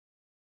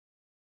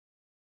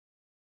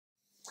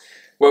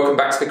Welcome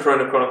back to the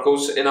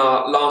Chronicles. In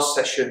our last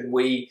session,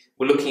 we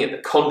were looking at the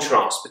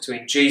contrast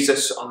between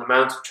Jesus on the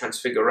Mount of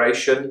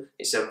Transfiguration.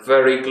 It's a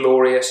very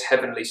glorious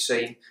heavenly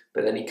scene,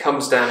 but then he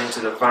comes down into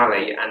the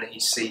valley and he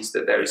sees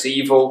that there is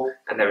evil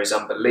and there is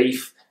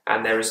unbelief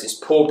and there is this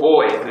poor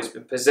boy who's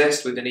been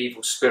possessed with an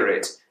evil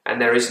spirit,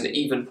 and there is an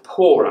even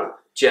poorer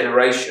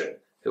generation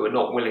who are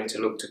not willing to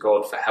look to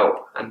God for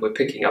help. And we're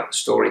picking up the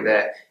story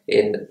there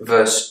in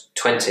verse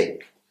 20.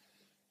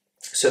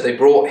 So they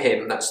brought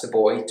him, that's the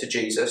boy, to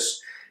Jesus.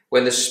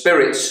 When the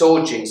spirit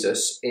saw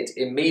Jesus, it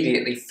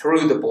immediately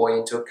threw the boy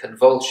into a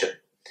convulsion.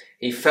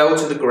 He fell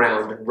to the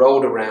ground and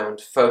rolled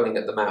around, foaming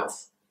at the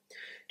mouth.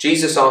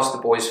 Jesus asked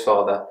the boy's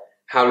father,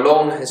 "How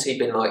long has he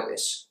been like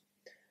this?"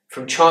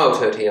 "From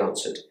childhood," he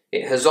answered.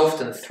 "It has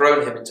often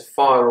thrown him into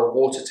fire or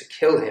water to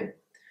kill him.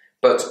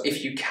 But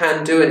if you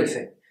can do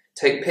anything,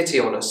 take pity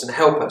on us and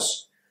help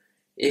us."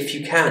 "If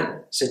you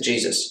can," said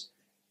Jesus,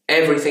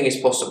 "everything is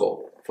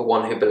possible for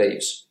one who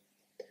believes."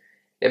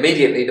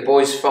 Immediately the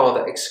boy's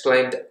father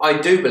exclaimed, "I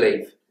do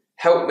believe.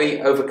 Help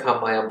me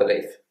overcome my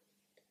unbelief."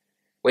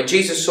 When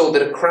Jesus saw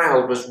that a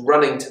crowd was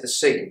running to the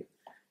scene,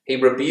 he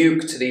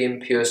rebuked the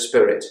impure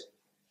spirit.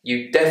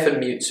 "You deaf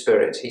and mute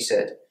spirit," he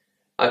said,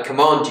 "I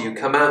command you,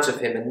 come out of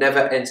him and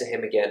never enter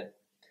him again."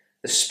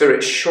 The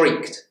spirit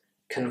shrieked,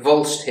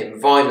 convulsed him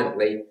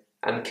violently,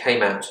 and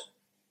came out.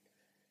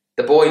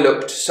 The boy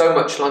looked so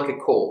much like a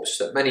corpse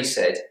that many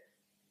said,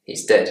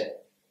 "He's dead."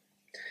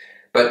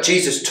 But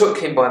Jesus took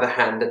him by the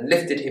hand and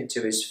lifted him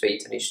to his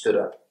feet, and he stood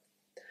up.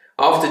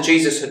 After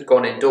Jesus had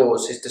gone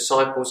indoors, his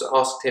disciples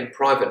asked him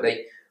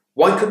privately,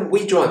 "Why couldn't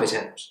we drive it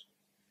out?"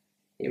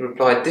 He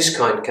replied, "This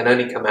kind can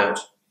only come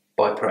out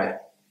by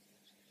prayer."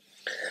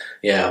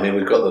 Yeah, I mean,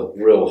 we've got the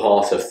real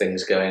heart of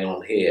things going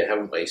on here,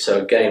 haven't we?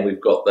 So again, we've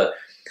got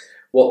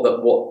what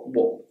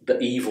the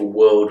evil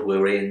world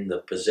we're in, the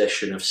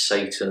possession of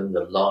Satan,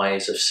 the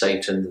lies of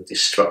Satan, the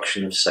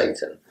destruction of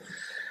Satan.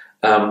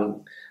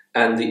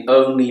 And the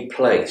only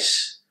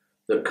place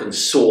that can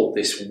sort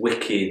this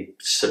wicked,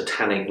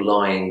 satanic,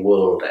 lying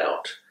world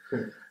out,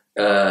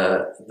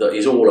 that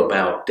is all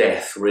about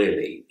death,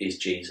 really, is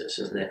Jesus,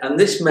 isn't it? And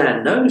this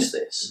man knows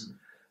this.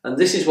 And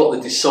this is what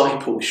the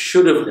disciples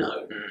should have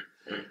known.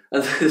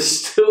 And they're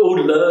still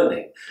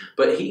learning.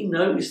 But he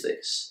knows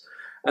this.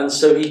 And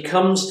so he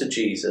comes to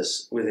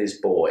Jesus with his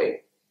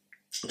boy.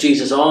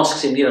 Jesus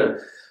asks him,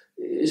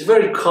 it's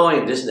very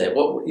kind, isn't it?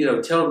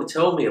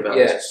 Tell me about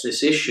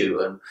this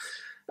issue.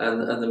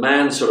 And the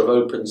man sort of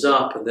opens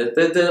up, and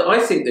I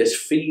think there's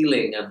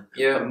feeling and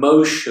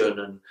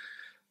emotion,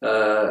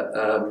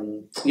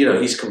 and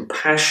he's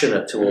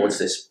compassionate towards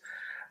this,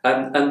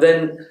 and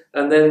then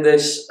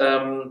there's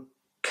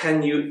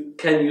can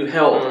you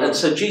help? And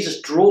so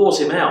Jesus draws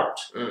him out,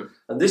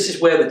 and this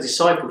is where the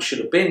disciples should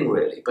have been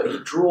really, but he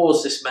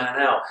draws this man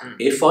out.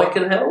 If I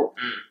can help,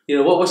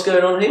 what's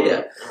going on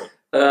here?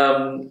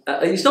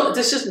 He's not.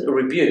 This isn't a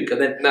rebuke,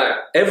 and then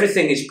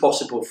everything is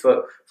possible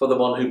for the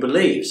one who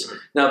believes.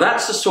 Now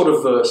that's the sort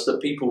of verse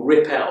that people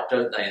rip out,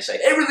 don't they, and say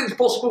everything's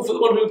possible for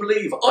the one who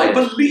believes. I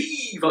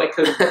believe I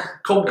can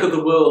conquer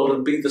the world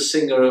and be the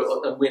singer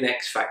and win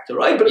X Factor.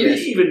 I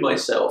believe in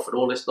myself and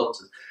all this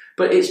nonsense.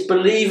 But it's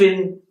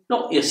believing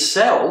not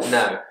yourself.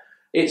 No,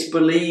 it's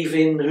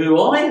believing who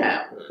I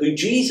am, who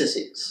Jesus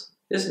is,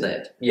 isn't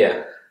it?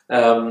 Yeah,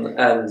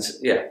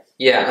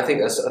 Yeah, I think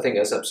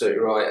that's absolutely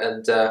right,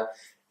 and I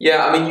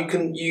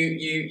mean,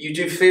 you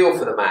do feel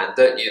for the man,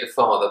 don't you, the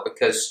father,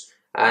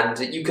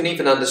 and you can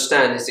even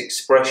understand his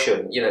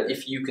expression.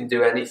 If you can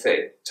do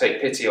anything,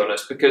 take pity on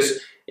us, because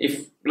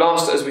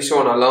as we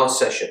saw in our last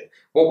session,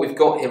 what we've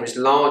got here is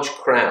large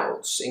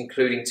crowds,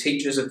 including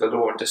teachers of the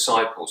law and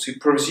disciples, who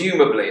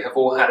presumably have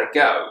all had a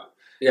go.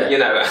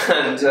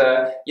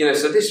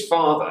 So this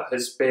father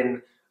has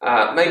been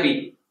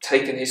maybe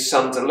taken his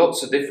son to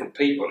lots of different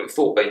people who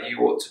thought they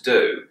knew what to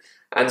do.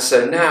 And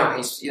so now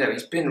he's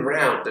been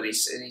round, and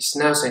he's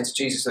now saying to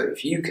Jesus that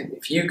if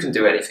you can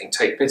do anything,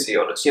 take pity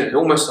on us.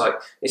 Almost like,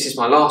 this is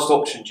my last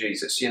option,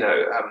 Jesus.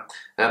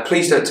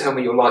 Please don't tell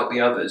me you're like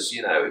the others.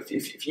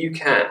 If you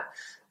can,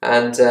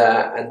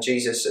 and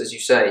Jesus, as you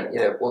say,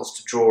 wants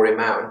to draw him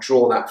out and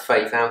draw that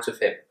faith out of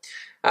him.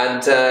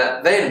 And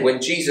then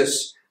when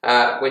Jesus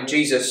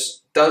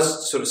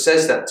does sort of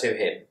says that to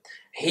him,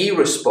 he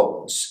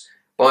responds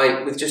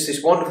with just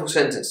this wonderful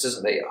sentence,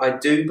 doesn't he? "I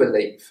do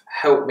believe.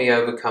 Help me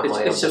overcome my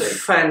unbelief." It's a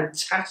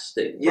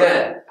fantastic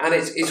prayer. And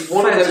it's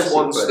one of those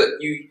ones that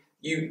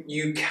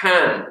you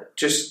can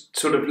just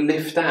sort of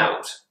lift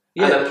out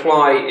and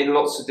apply in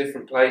lots of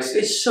different places.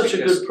 It's such a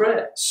good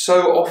prayer.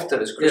 So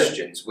often as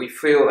Christians, we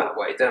feel that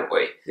way, don't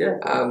we? Yeah.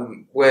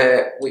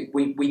 Where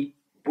we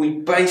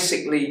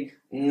basically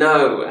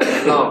know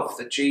and love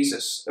the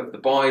Jesus of the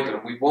Bible,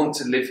 and we want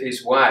to live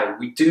his way.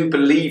 We do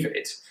believe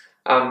it.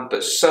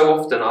 But so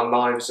often our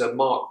lives are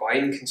marked by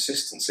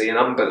inconsistency and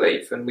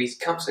unbelief, and we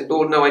come and say,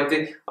 "Lord, no,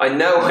 I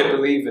know I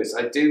believe this.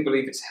 I do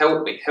believe it's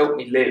help me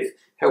live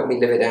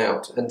it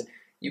out." And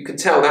you can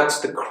tell that's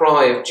the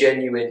cry of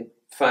genuine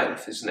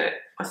faith, isn't it?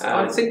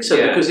 I think so,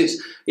 because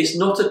it's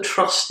not a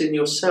trust in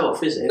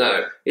yourself, is it?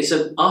 No. It's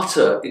an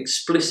utter,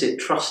 explicit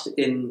trust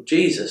in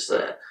Jesus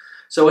there.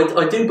 So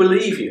I do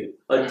believe you.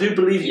 I do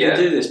believe you can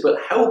do this, but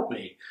help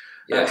me.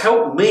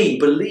 Help me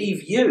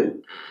believe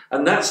you.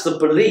 And that's the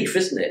belief,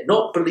 isn't it?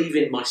 Not believe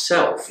in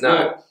myself.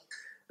 No.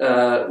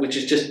 Which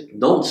is just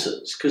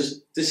nonsense,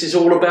 because this is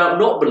all about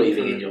not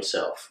believing in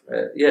yourself.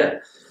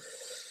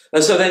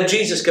 And so then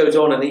Jesus goes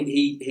on, and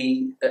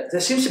he there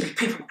seems to be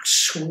people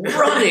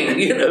running,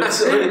 you know,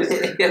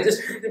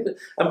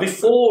 and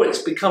before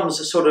it becomes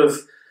a sort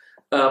of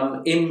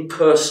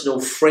impersonal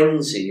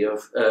frenzy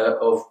of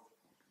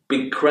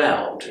big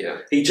crowd,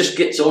 he just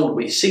gets on.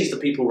 He sees the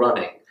people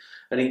running,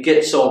 and he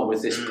gets on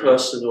with this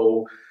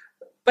personal,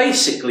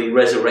 basically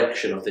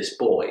resurrection of this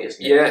boy,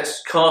 isn't it?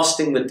 Yes,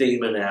 casting the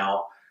demon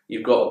out.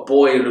 You've got a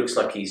boy who looks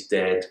like he's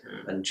dead,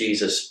 and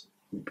Jesus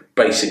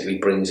basically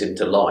brings him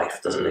to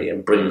life, doesn't he?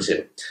 And brings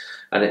him,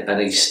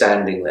 and he's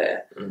standing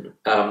there.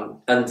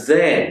 And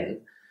then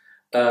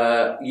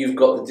you've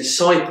got the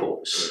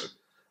disciples,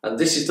 and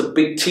this is the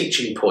big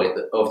teaching point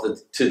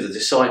to the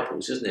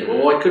disciples, isn't it?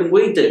 Well, why couldn't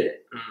we do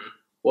it?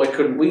 Why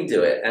couldn't we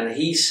do it? And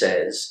he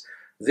says,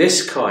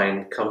 this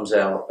kind comes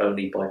out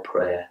only by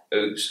prayer.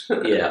 Oops.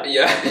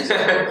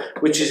 Exactly.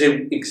 Which is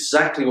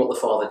exactly what the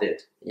Father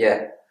did.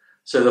 Yeah.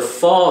 So the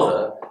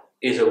Father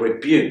is a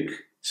rebuke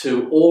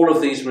to all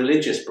of these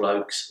religious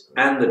blokes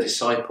and the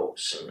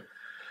disciples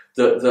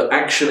that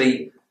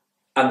actually,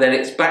 and then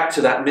it's back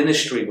to that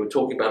ministry we were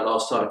talking about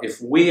last time.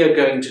 If we are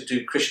going to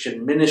do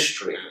Christian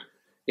ministry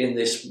in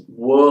this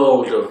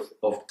world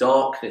of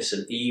darkness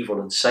and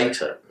evil and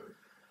Satan,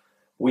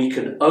 we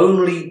can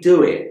only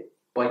do it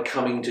by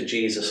coming to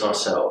Jesus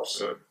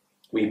ourselves.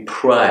 We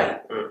pray,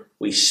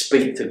 we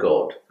speak to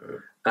God,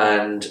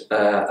 and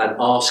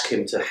ask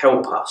him to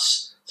help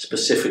us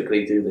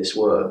specifically do this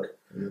work.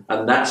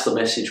 And that's the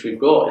message we've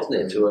got, isn't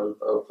it, to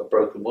a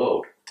broken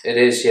world? It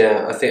is,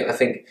 yeah. I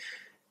think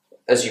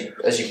as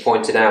you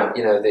pointed out,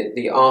 you know,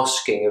 the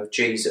asking of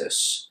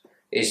Jesus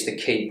is the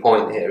key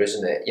point here,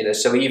 isn't it? You know,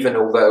 so even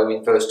although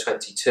in verse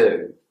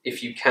 22,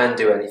 if you can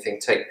do anything,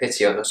 take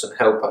pity on us and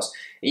help us,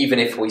 even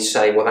if we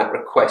say, well, that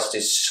request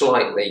is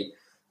slightly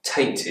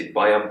tainted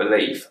by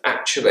unbelief,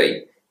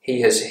 actually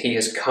he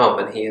has come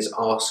and he has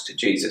asked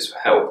Jesus for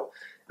help.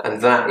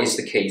 And that is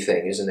the key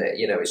thing, isn't it?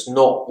 You know, it's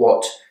not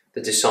what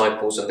the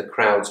disciples and the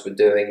crowds were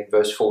doing in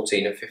verse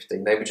 14 and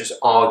 15. They were just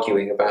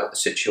arguing about the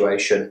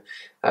situation,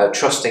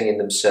 trusting in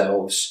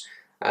themselves.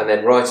 And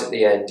then right at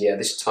the end,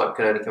 this type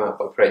can only come out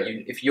by prayer.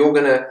 If you're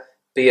going to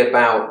be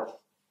about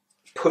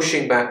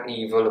pushing back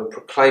evil and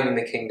proclaiming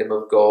the kingdom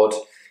of God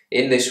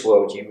in this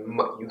world,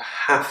 you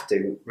have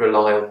to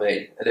rely on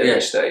me at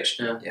every stage.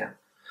 Yeah.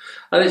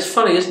 And it's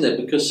funny, isn't it?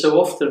 Because so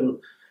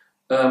often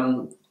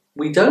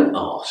we don't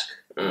ask.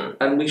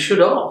 And we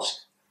should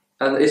ask.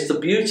 And it's the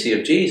beauty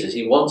of Jesus.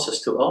 He wants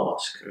us to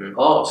ask.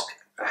 Ask,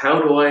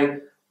 how do I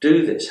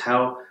do this?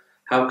 How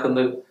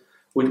can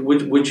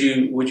would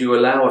you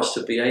allow us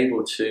to be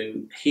able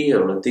to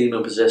heal a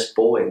demon-possessed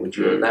boy? Would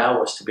you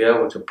allow us to be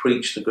able to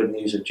preach the good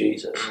news of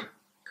Jesus?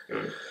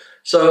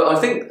 So I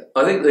think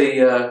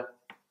the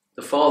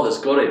Father's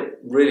got it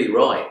really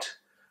right.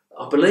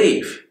 I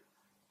believe.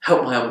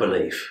 Help my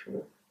unbelief.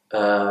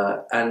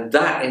 And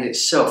that in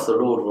itself, the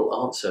Lord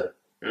will answer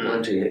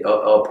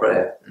our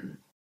prayer.